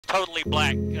totally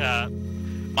black,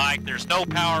 Mike. There's no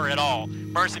power at all.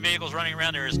 Emergency vehicles running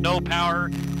around. There is no power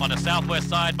on the southwest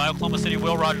side by Oklahoma City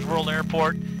Will Rogers World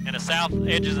Airport and the south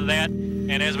edges of that.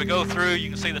 And as we go through, you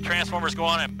can see the transformers go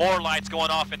on and more lights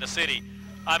going off in the city.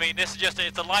 I mean, this is just,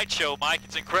 it's a light show, Mike.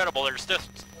 It's incredible. There's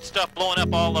stuff blowing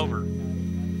up all over.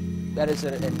 That is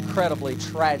an incredibly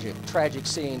tragic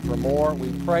scene for Moore.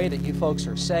 We pray that you folks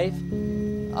are safe.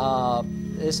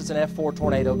 This is an F4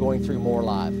 tornado going through Moore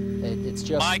live. It's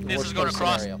just Mike, this is going to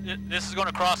cross. Scenario. This is going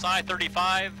to cross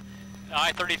I-35.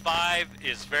 I-35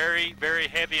 is very, very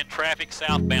heavy in traffic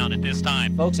southbound at this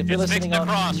time. Folks, if you're listening on,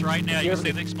 cross right now, you can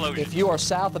see the explosion. If you are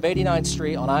south of 89th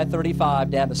Street on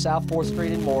I-35 down to South 4th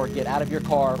Street and Moore, get out of your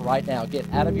car right now.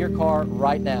 Get out of your car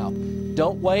right now.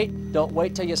 Don't wait. Don't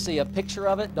wait till you see a picture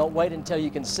of it. Don't wait until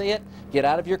you can see it. Get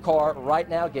out of your car right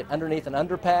now. Get underneath an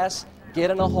underpass.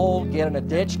 Get in a hole. Get in a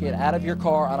ditch. Get out of your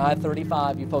car on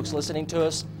I-35. You folks listening to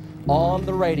us on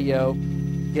the radio,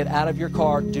 get out of your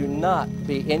car. Do not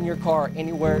be in your car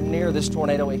anywhere near this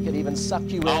tornado. It could even suck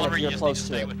you in if you're close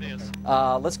to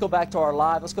it. Let's go back to our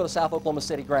live. Let's go to South Oklahoma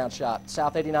City ground shot.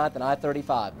 South 89th and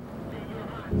I-35.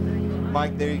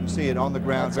 Mike, there you can see it on the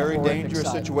ground. Very dangerous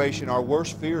situation. Our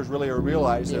worst fears really are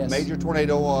realized. A major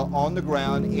tornado on the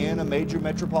ground in a major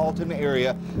metropolitan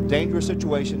area. Dangerous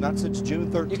situation. Not since June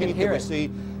 13th that we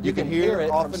see. You can hear it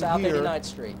often from South 89th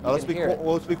Street. Let's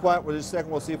be quiet for just a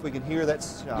second. We'll see if we can hear that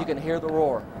shot. You can hear the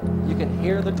roar. You can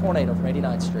hear the tornado from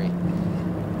 89th Street.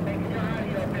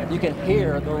 You can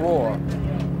hear the roar.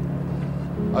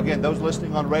 Again, those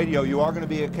listening on radio, you are going to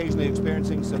be occasionally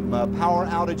experiencing some power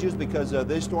outages because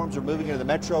these storms are moving into the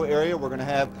metro area. We're going to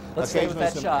have occasionally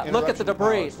some shot. Look at the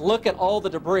debris. Look at all the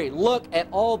debris. Look at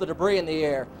all the debris in the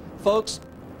air. Folks,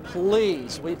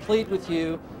 please, we plead with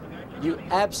you. You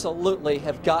absolutely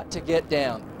have got to get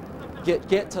down.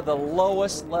 Get to the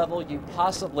lowest level you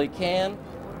possibly can.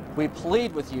 We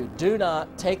plead with you. Do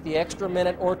not take the extra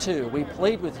minute or two. We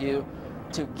plead with you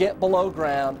to get below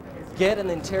ground. Get in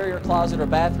the interior closet or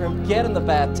bathroom. Get in the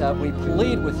bathtub. We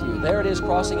plead with you. There it is,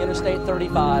 crossing Interstate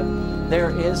 35. There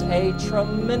is a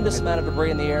tremendous amount of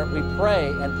debris in the air. We pray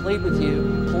and plead with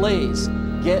you, please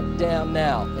get down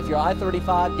now. If you're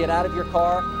I-35, get out of your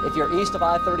car. If you're east of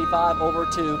I-35 over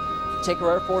to Tinker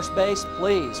Air Force Base,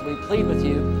 please, we plead with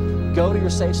you, go to your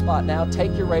safe spot now.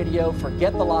 Take your radio.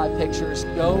 Forget the live pictures.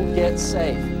 Go get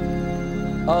safe.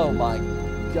 Oh, my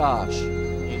gosh.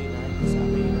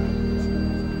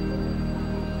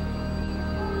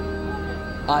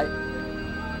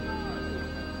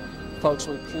 Folks,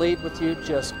 we plead with you,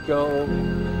 just go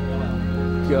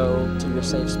to your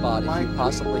safe spot if you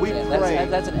possibly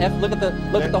can. That's an F. Look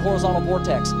at the horizontal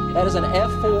vortex. That is an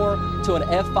F4 to an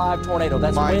F5 tornado.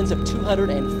 That's winds of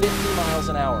 250 miles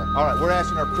an hour. All right, we're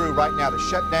asking our crew right now to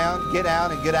shut down, get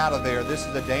out, and get out of there. This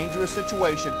is a dangerous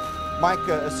situation. Mike,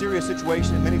 a serious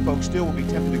situation, and many folks still will be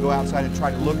tempted to go outside and try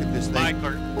to look at this thing.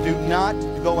 Do not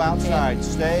go outside.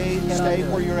 Stay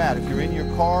where you're at. If you're in your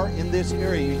car in this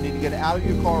area, you need to get out of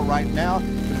your car right now. You're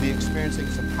going to be experiencing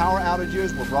some power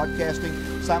outages. We're broadcasting,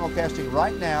 simulcasting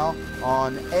right now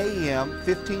on AM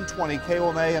 1520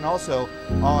 KOMA and also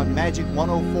on Magic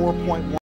 104.1.